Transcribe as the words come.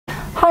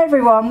Hi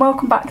everyone,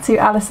 welcome back to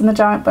Alice and the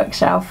Giant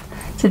Bookshelf.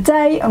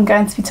 Today I'm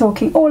going to be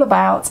talking all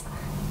about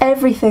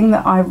everything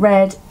that I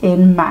read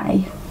in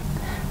May.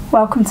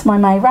 Welcome to my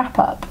May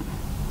wrap-up.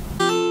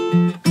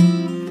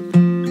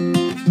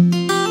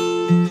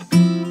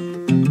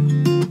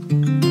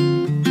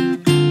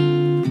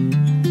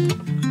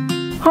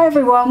 Hi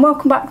everyone,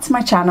 welcome back to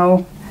my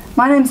channel.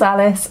 My name's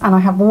Alice and I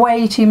have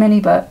way too many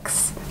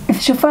books. If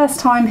it's your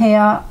first time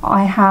here,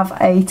 I have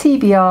a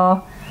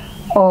TBR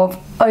of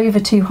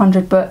over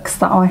 200 books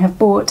that I have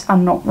bought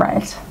and not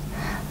read,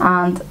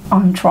 and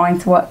I'm trying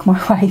to work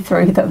my way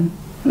through them.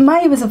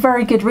 May was a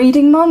very good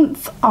reading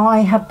month. I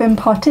have been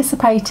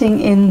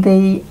participating in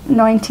the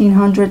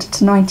 1900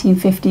 to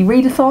 1950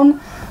 Readathon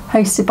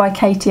hosted by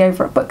Katie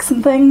over at Books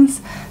and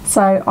Things,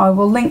 so I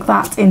will link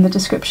that in the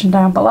description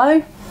down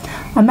below.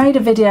 I made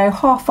a video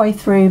halfway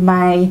through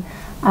May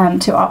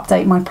to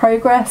update my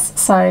progress,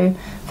 so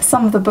for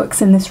some of the books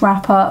in this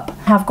wrap up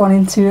I have gone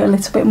into a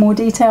little bit more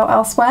detail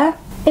elsewhere.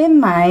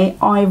 In May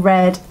I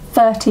read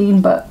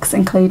 13 books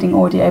including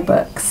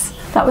audiobooks.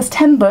 That was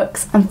 10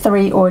 books and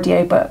 3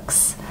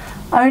 audiobooks.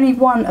 Only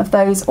one of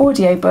those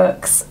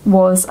audiobooks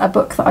was a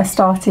book that I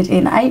started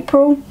in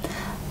April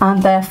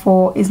and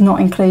therefore is not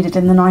included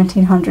in the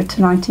 1900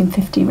 to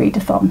 1950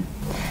 Readathon.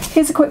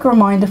 Here's a quick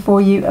reminder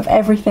for you of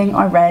everything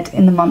I read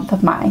in the month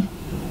of May.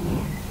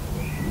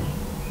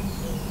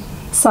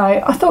 So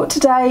I thought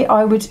today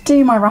I would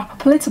do my wrap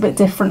up a little bit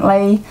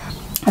differently.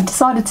 I've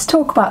decided to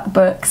talk about the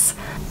books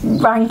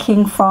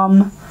ranking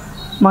from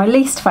my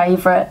least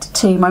favourite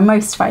to my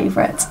most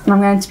favourite, and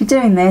I'm going to be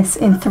doing this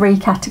in 3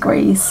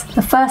 categories.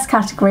 The first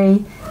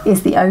category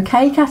is the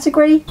OK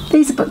category.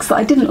 These are books that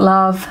I didn't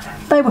love,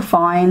 they were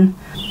fine.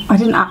 I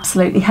didn't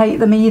absolutely hate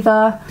them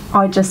either,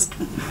 I just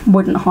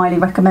wouldn't highly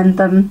recommend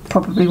them,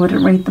 probably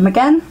wouldn't read them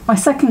again. My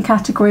second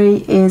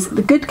category is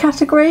the good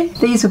category.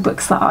 These were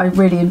books that I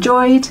really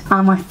enjoyed,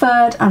 and my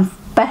third and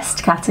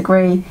best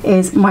category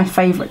is my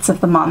favourites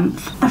of the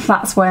month.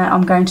 That's where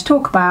I'm going to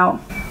talk about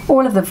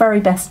all of the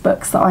very best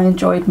books that I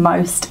enjoyed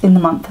most in the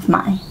month of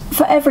May.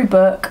 For every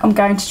book I'm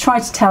going to try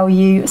to tell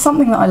you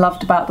something that I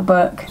loved about the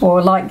book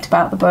or liked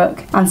about the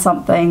book and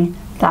something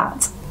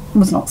that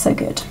was not so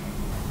good.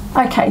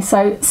 Okay,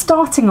 so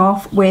starting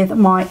off with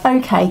my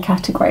OK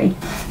category.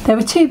 There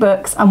were 2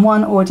 books and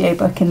 1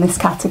 audiobook in this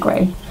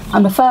category.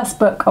 And the first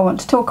book I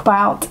want to talk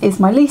about is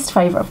my least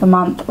favourite of the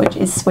month, which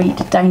is Sweet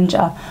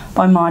Danger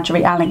by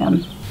Margery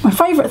Allingham. My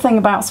favourite thing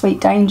about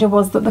Sweet Danger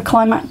was that the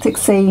climactic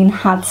scene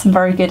had some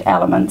very good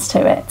elements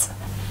to it.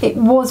 It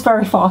was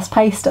very fast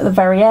paced at the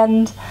very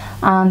end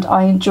and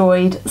I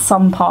enjoyed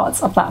some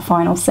parts of that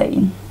final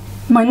scene.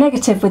 My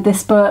negative with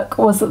this book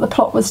was that the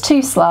plot was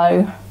too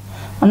slow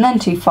and then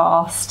too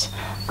fast,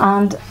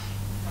 and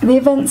the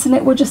events in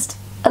it were just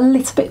a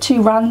little bit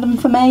too random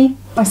for me.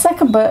 My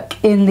second book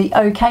in the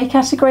OK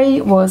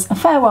category was A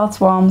Farewell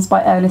to Arms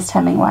by Ernest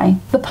Hemingway.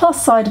 The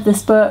plus side of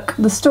this book,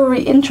 the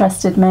story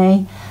interested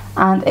me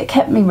and it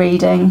kept me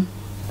reading.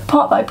 The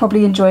part that I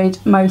probably enjoyed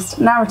most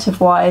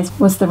narrative-wise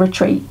was the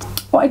retreat.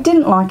 What I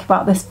didn't like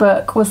about this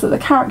book was that the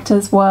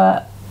characters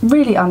were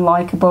really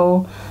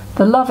unlikable.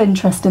 The love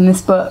interest in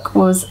this book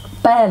was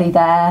barely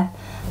there.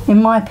 In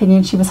my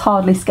opinion, she was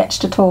hardly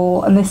sketched at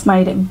all, and this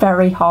made it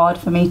very hard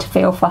for me to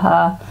feel for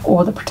her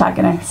or the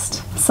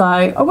protagonist. So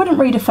I wouldn't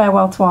read A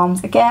Farewell to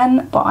Arms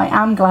again, but I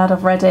am glad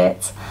I've read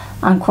it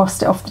and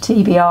crossed it off the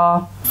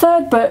TBR.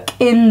 Third book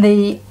in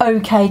the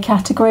OK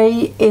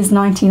category is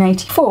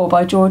 1984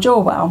 by George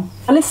Orwell.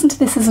 I listened to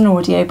this as an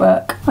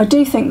audiobook. I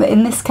do think that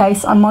in this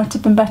case I might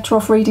have been better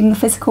off reading the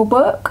physical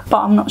book, but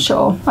I'm not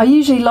sure. I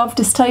usually love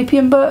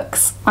dystopian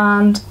books,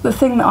 and the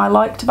thing that I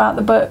liked about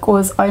the book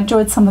was I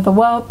enjoyed some of the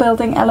world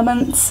building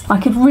elements. I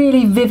could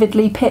really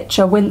vividly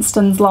picture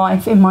Winston's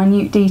life in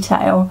minute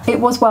detail. It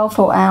was well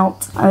thought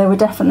out and there were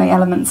definitely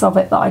elements of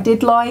it that I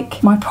did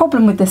like. My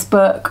problem with this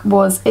book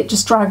was it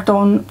just dragged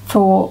on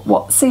for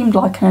what seemed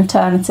like an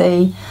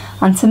eternity,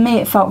 and to me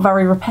it felt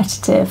very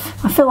repetitive.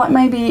 I feel like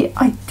maybe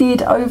I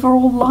did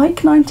overall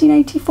like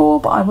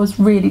 1984, but I was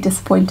really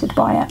disappointed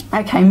by it.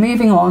 Okay,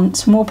 moving on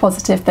to more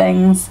positive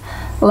things,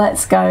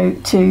 let's go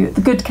to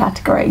the good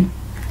category.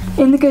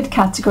 In the good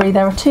category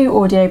there are 2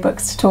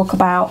 audiobooks to talk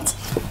about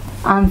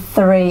and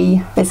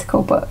 3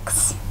 physical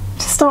books.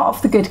 To start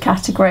off the good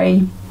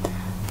category,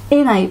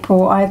 in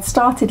April I had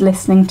started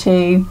listening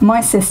to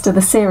My Sister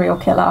the Serial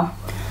Killer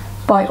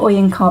by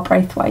Oyinka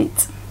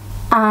Braithwaite,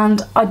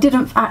 and I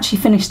didn't actually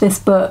finish this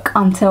book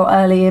until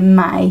early in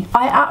May.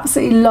 I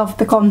absolutely love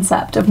the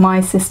concept of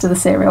My Sister the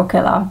Serial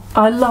Killer.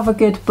 I love a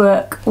good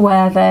book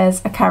where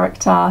there's a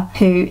character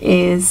who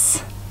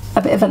is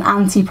a bit of an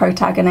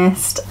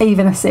anti-protagonist,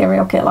 even a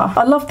serial killer.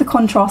 I love the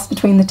contrast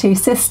between the 2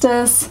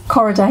 sisters,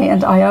 Corriday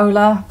and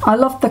Iola. I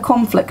love the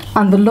conflict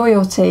and the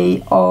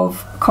loyalty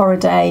of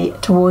Corriday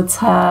towards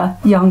her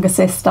younger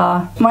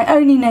sister. My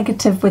only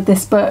negative with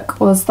this book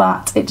was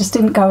that it just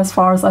didn't go as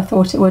far as I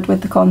thought it would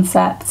with the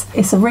concept.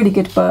 It's a really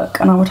good book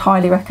and I would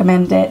highly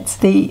recommend it.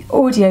 The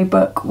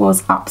audiobook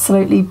was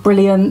absolutely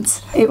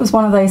brilliant. It was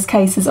one of those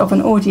cases of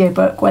an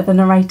audiobook where the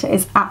narrator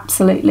is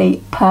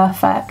absolutely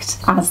perfect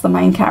as the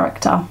main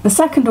character. The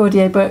second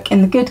audiobook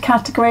in the good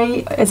category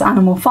is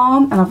Animal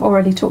Farm, and I've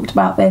already talked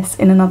about this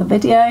in another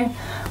video.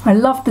 I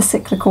loved the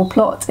cyclical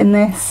plot in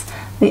this,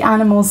 the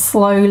animals'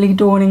 slowly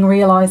dawning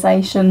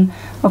realisation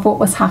of what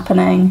was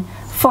happening,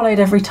 followed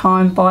every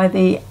time by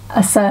the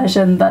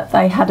assertion that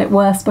they had it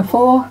worse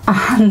before,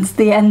 and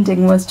the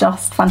ending was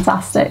just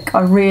fantastic.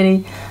 I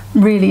really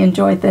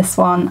enjoyed this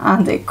one,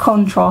 and it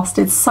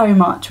contrasted so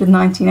much with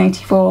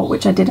 1984,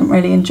 which I didn't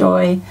really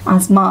enjoy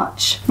as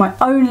much. My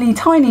only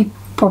tiny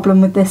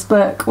problem with this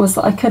book was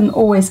that I couldn't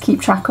always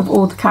keep track of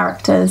all the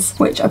characters,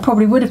 which I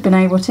probably would have been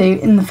able to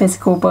in the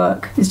physical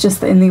book. It's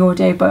just that in the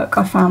audiobook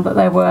I found that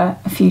there were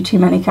a few too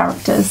many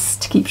characters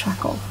to keep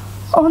track of.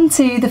 On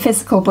to the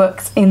physical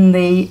books in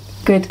the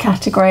good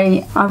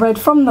category. I read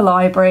from the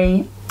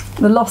library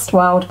The Lost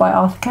World by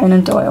Arthur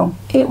Conan Doyle.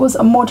 It was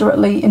a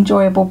moderately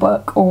enjoyable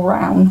book all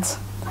round.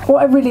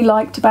 What I really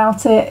liked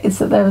about it is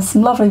that there was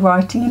some lovely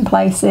writing in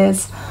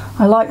places.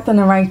 I liked the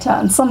narrator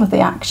and some of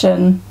the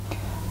action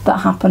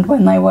that happened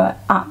when they were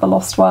at the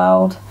Lost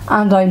World,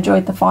 and I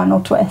enjoyed the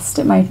final twist.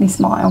 It made me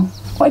smile.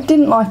 What I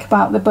didn't like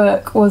about the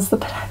book was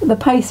the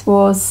pace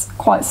was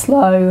quite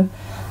slow,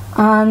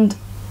 and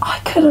I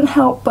couldn't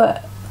help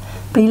but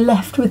be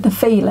left with the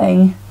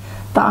feeling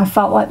that I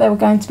felt like there were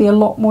going to be a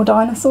lot more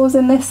dinosaurs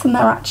in this than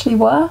there actually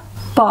were.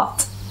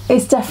 But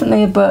it's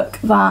definitely a book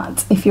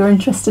that if you're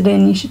interested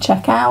in, you should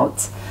check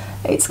out.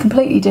 It's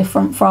completely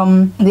different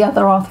from the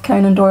other Arthur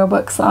Conan Doyle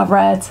books that I've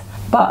read,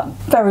 but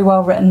very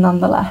well written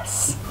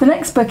nonetheless. The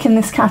next book in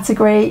this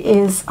category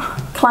is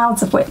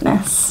Clouds of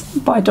Witness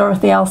by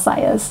Dorothy L.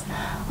 Sayers.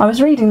 I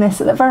was reading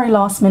this at the very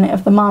last minute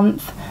of the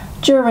month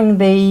during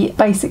the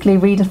basically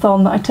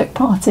readathon that I took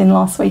part in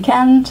last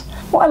weekend.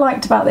 What I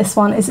liked about this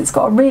one is it's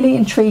got a really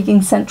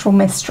intriguing central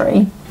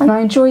mystery, and I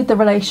enjoyed the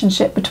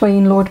relationship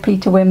between Lord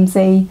Peter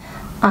Wimsey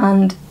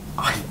and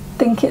I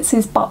think it's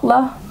his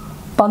butler,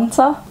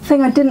 Bunter. The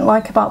thing I didn't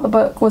like about the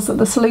book was that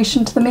the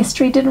solution to the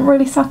mystery didn't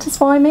really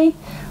satisfy me,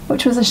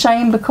 which was a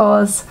shame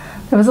because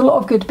there was a lot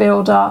of good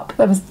build-up.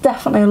 There was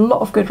definitely a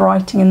lot of good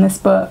writing in this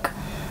book,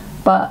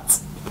 but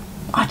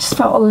I just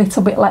felt a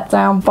little bit let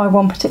down by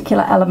one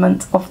particular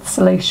element of the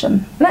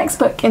solution. The next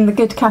book in the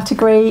good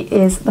category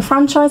is The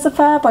Franchise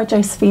Affair by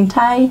Josephine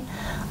Tay.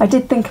 I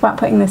did think about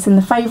putting this in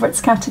the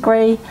favourites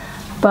category,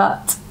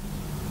 but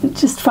it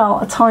just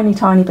felt a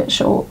tiny bit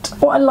short.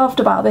 What I loved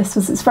about this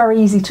was it's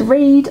very easy to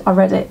read. I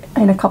read it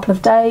in a couple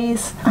of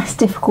days. It's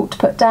difficult to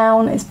put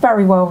down. It's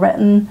very well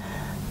written.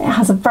 It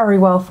has a very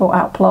well thought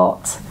out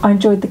plot. I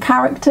enjoyed the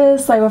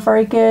characters, they were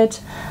very good,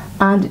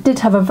 and it did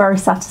have a very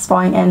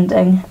satisfying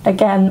ending.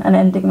 Again, an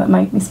ending that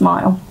made me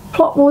smile.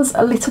 Plot was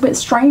a little bit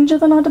stranger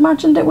than I'd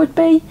imagined it would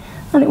be,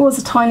 and it was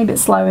a tiny bit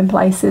slow in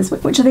places,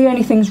 which are the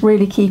only things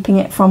really keeping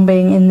it from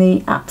being in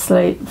the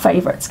absolute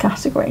favourites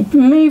category.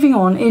 Moving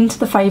on into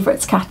the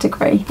favourites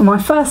category.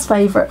 My first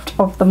favourite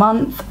of the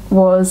month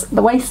was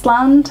The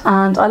Wasteland,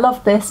 and I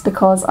loved this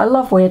because I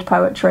love weird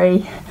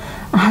poetry,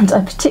 and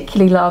I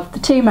particularly loved the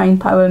two main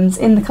poems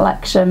in the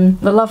collection,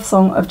 The Love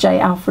Song of J.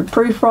 Alfred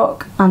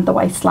Prufrock and The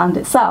Wasteland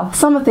itself.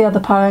 Some of the other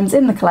poems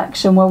in the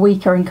collection were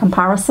weaker in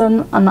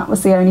comparison, and that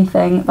was the only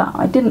thing that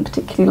I didn't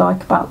particularly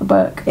like about the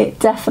book. It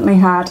definitely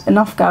had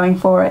enough going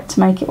for it to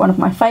make it one of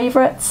my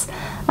favourites,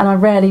 and I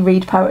rarely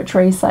read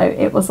poetry, so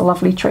it was a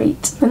lovely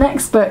treat. The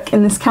next book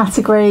in this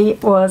category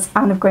was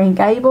Anne of Green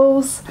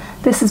Gables.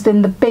 This has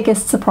been the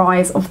biggest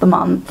surprise of the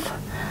month.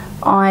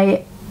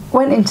 I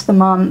went into the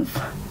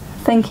month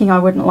thinking I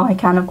wouldn't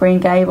like Anne of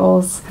Green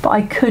Gables, but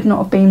I could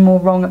not have been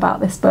more wrong about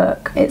this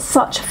book. It's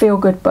such a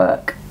feel-good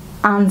book.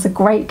 Anne's a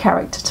great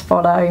character to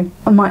follow,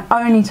 and my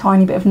only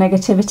tiny bit of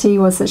negativity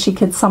was that she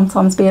could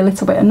sometimes be a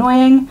little bit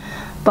annoying,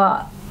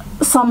 but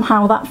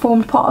somehow that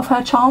formed part of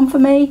her charm for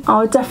me. I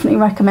would definitely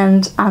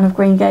recommend Anne of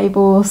Green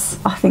Gables.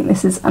 I think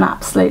this is an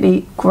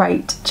absolutely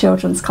great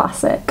children's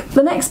classic.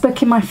 The next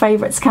book in my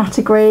favourites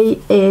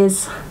category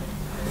is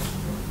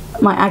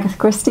my Agatha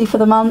Christie for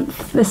the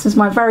month. This was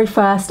my very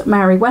first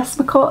Mary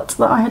Westmacott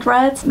that I had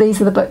read. These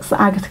are the books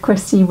that Agatha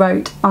Christie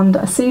wrote under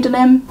a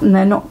pseudonym, and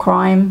they're not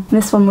crime.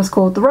 This one was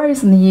called The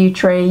Rose and the Yew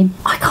Tree.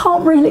 I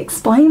can't really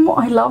explain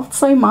what I loved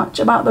so much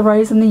about The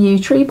Rose and the Yew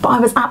Tree, but I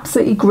was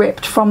absolutely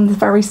gripped from the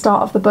very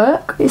start of the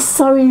book. It's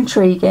so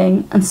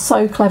intriguing and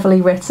so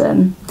cleverly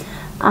written,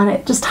 and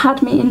it just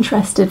had me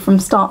interested from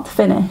start to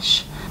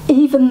finish,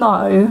 even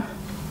though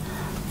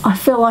I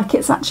feel like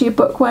it's actually a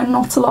book where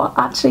not a lot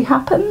actually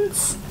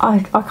happens. I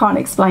can't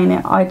explain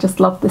it. I just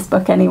love this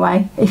book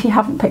anyway. If you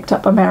haven't picked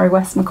up a Mary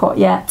Westmacott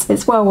yet,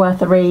 it's well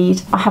worth a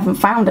read. I haven't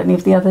found any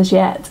of the others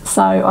yet,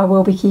 so I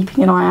will be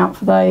keeping an eye out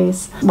for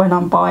those when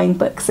I'm buying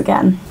books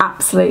again.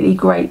 Absolutely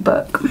great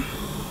book.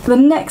 The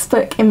next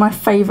book in my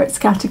favourites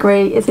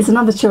category is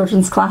another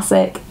children's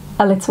classic,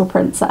 A Little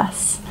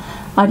Princess.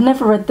 I I'd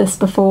never read this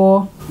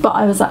before, but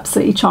I was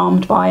absolutely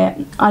charmed by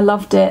it. I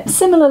loved it,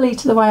 similarly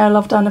to the way I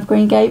loved Anne of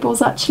Green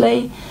Gables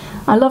actually.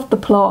 I loved the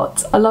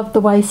plot, I loved the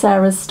way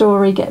Sarah's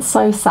story gets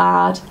so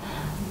sad,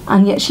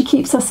 and yet she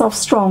keeps herself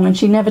strong and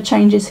she never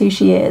changes who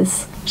she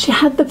is. She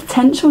had the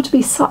potential to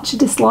be such a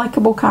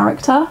dislikable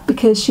character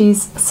because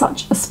she's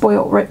such a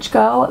spoilt rich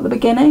girl at the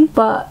beginning,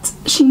 but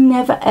she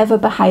never ever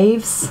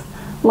behaves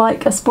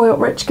like a spoilt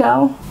rich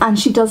girl, and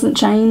she doesn't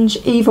change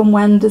even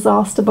when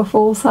disaster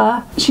befalls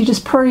her. She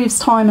just proves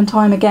time and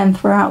time again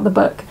throughout the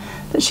book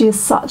that she is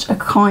such a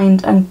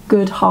kind and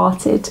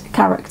good-hearted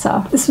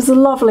character. This was a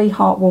lovely,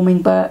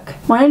 heartwarming book.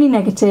 My only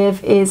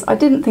negative is I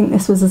didn't think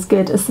this was as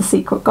good as The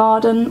Secret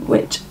Garden,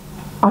 which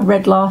I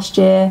read last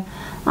year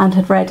and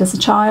had read as a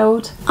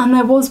child. And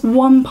there was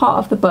one part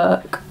of the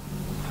book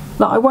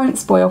that I won't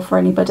spoil for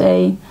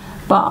anybody,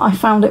 but I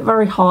found it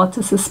very hard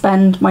to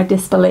suspend my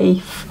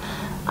disbelief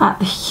at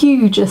the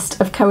hugest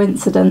of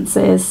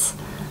coincidences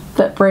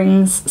that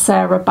brings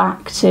Sarah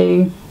back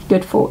to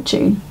good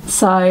fortune.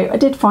 So I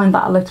did find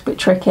that a little bit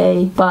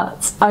tricky,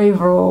 but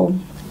overall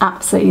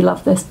absolutely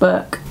love this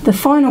book. The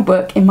final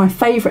book in my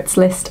favourites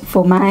list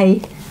for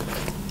May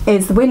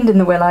is The Wind in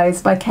the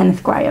Willows by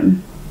Kenneth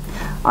Grahame.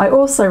 I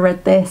also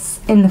read this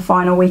in the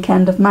final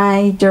weekend of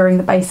May during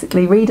the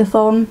Basically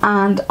Readathon,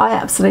 and I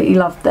absolutely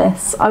loved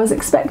this. I was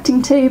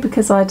expecting to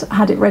because I'd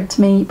had it read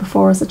to me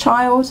before as a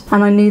child,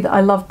 and I knew that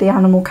I loved the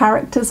animal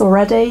characters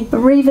already, but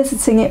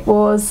revisiting it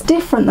was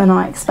different than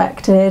I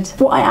expected.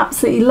 What I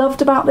absolutely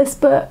loved about this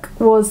book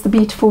was the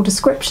beautiful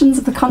descriptions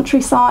of the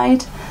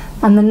countryside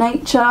and the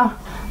nature,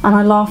 and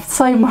I laughed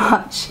so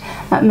much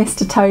at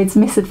Mr. Toad's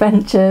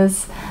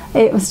misadventures.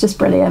 It was just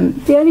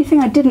brilliant. The only thing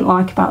I didn't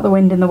like about The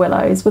Wind in the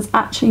Willows was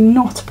actually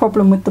not a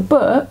problem with the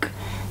book,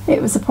 it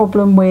was a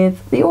problem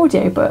with the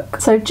audiobook.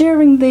 So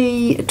during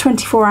the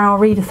 24-hour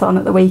readathon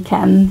at the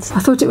weekend, I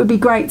thought it would be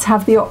great to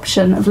have the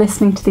option of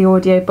listening to the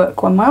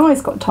audiobook when my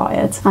eyes got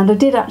tired, and I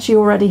did actually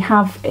already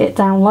have it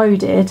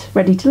downloaded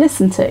ready to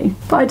listen to.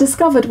 But I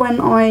discovered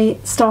when I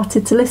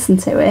started to listen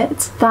to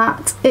it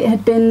that it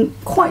had been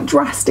quite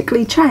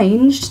drastically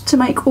changed to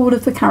make all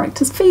of the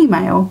characters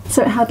female.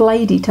 So it had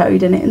Lady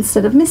Toad in it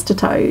instead of Mr.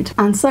 Toad,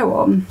 and so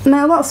on.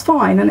 Now that's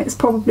fine, and it's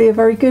probably a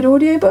very good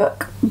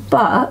audiobook,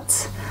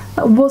 but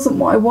that wasn't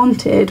what I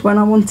wanted when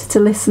I wanted to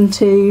listen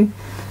to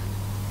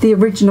the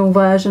original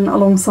version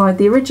alongside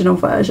the original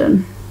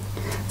version.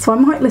 So I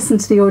might listen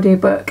to the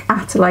audiobook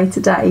at a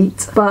later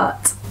date,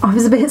 but I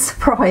was a bit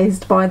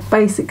surprised by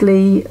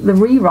basically the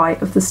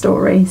rewrite of the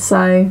story,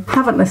 so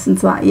haven't listened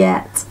to that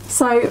yet.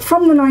 So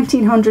from the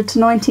 1900 to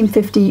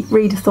 1950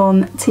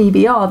 readathon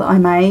TBR that I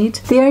made,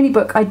 the only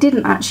book I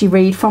didn't actually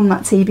read from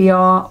that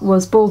TBR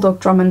was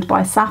Bulldog Drummond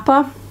by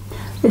Sapper.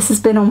 This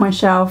has been on my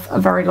shelf a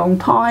very long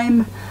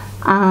time,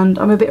 and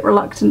I'm a bit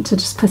reluctant to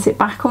just put it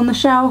back on the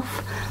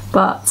shelf,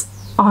 but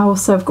I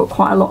also have got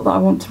quite a lot that I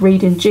want to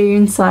read in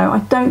June, so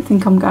I don't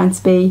think I'm going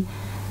to be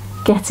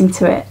getting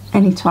to it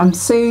anytime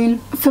soon.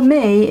 For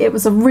me, it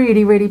was a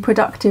really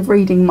productive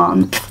reading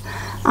month,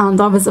 and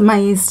I was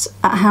amazed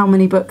at how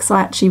many books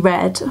I actually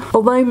read.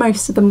 Although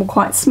most of them were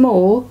quite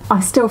small, I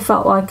still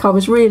felt like I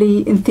was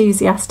really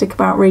enthusiastic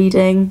about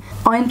reading.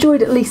 I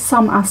enjoyed at least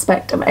some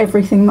aspect of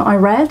everything that I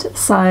read,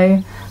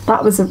 so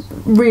that was a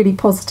really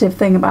positive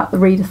thing about the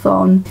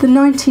readathon. The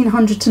 1900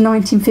 to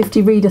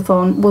 1950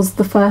 readathon was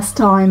the first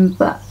time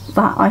that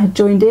I had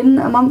joined in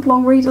a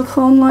month-long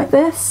readathon like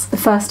this. The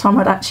first time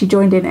I'd actually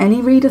joined in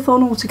any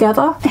readathon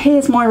altogether.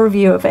 Here's my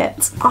review of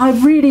it. I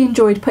really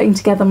enjoyed putting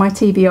together my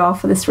TBR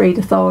for this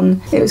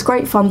readathon. It was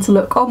great fun to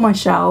look on my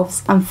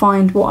shelves and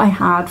find what I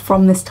had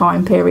from this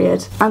time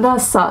period. And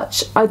as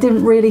such, I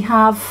didn't really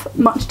have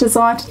much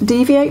desire to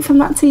deviate from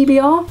that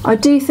TBR. I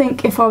do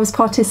think if I was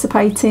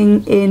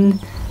participating in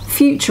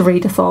future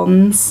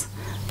readathons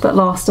that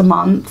last a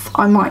month,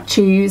 I might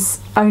choose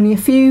only a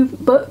few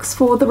books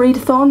for the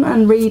readathon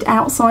and read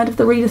outside of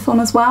the readathon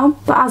as well.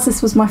 But as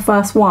this was my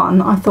first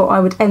one, I thought I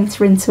would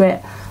enter into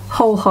it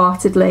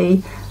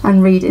wholeheartedly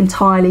and read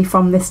entirely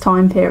from this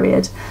time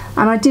period.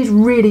 And I did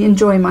really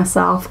enjoy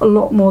myself a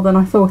lot more than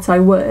I thought I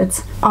would.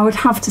 I would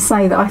have to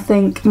say that I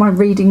think my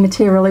reading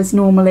material is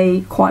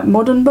normally quite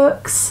modern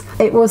books.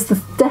 It was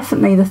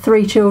definitely the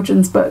three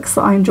children's books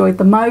that I enjoyed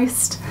the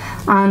most,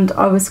 and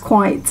I was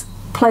quite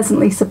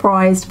pleasantly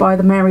surprised by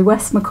the Mary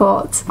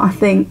Westmacott. I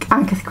think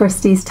Agatha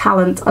Christie's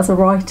talent as a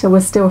writer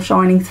was still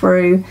shining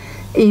through,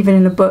 even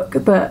in a book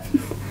that,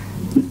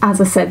 as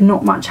I said,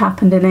 not much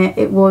happened in it.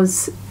 It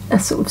was a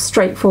sort of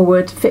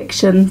straightforward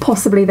fiction.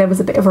 Possibly there was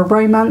a bit of a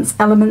romance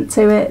element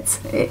to it.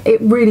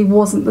 It really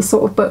wasn't the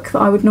sort of book that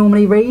I would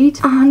normally read,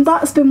 and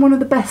that's been one of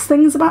the best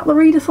things about the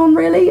readathon,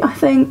 really. I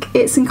think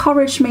it's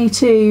encouraged me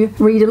to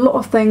read a lot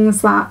of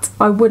things that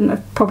I wouldn't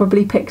have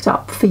probably picked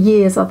up for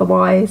years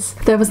otherwise.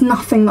 There was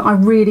nothing that I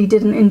really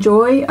didn't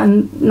enjoy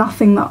and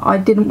nothing that I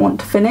didn't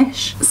want to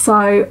finish,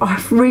 so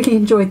I've really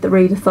enjoyed the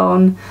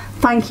readathon.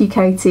 Thank you,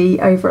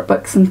 Katie, over at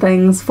Books and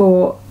Things,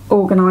 for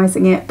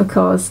organising it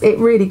because it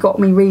really got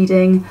me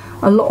reading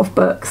a lot of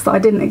books that I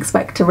didn't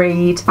expect to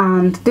read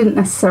and didn't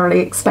necessarily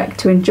expect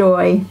to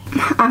enjoy.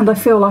 And I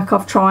feel like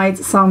I've tried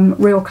some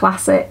real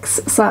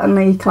classics,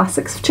 certainly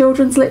classics of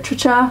children's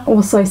literature,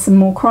 also some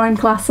more crime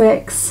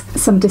classics,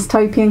 some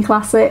dystopian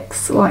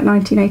classics like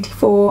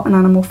 1984 and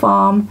Animal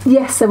Farm.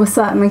 Yes, there were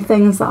certainly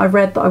things that I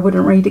read that I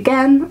wouldn't read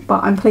again,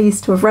 but I'm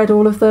pleased to have read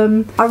all of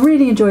them. I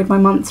really enjoyed my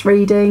month's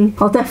reading.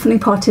 I'll definitely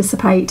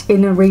participate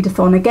in a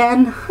readathon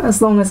again,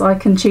 as long as I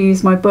can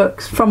choose my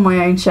books from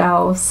my own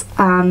shelves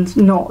and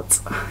not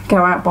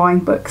go out buying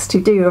books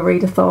to do a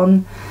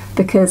readathon,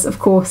 because of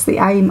course the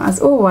aim, as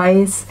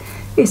always,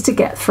 is to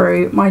get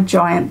through my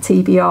giant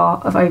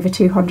TBR of over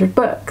 200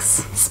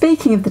 books.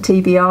 Speaking of the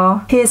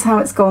TBR, here's how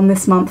it's gone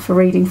this month for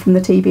reading from the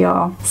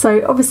TBR.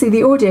 So obviously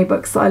the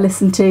audiobooks that I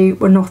listened to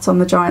were not on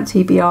the giant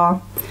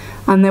TBR,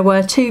 and there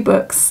were 2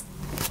 books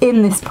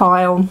in this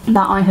pile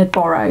that I had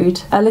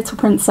borrowed. A Little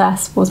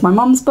Princess was my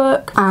mum's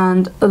book,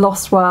 and The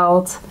Lost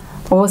World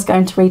I was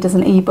going to read as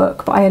an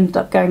ebook, but I ended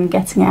up going and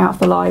getting it out of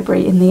the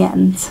library in the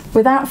end.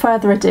 Without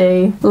further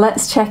ado,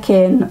 let's check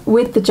in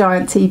with the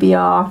giant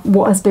TBR,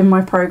 what has been my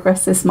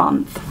progress this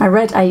month. I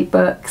read 8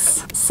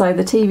 books, so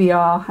the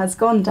TBR has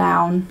gone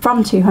down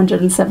from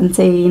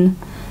 217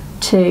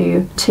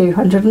 to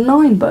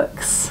 209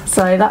 books.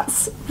 So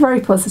that's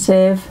very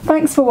positive.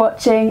 Thanks for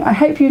watching. I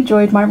hope you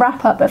enjoyed my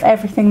wrap up of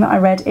everything that I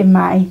read in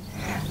May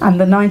and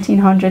the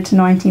 1900 to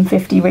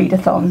 1950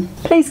 readathon.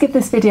 Please give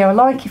this video a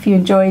like if you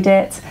enjoyed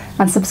it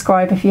and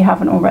subscribe if you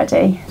haven't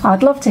already.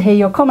 I'd love to hear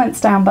your comments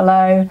down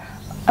below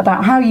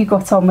about how you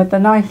got on with the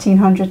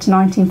 1900 to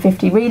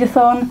 1950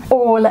 readathon,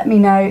 or let me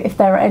know if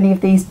there are any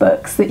of these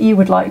books that you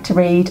would like to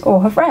read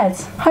or have read.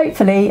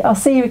 Hopefully I'll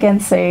see you again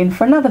soon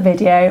for another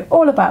video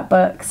all about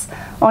books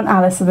on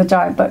Alice and the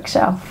Giant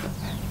Bookshelf.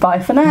 Bye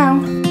for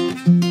now.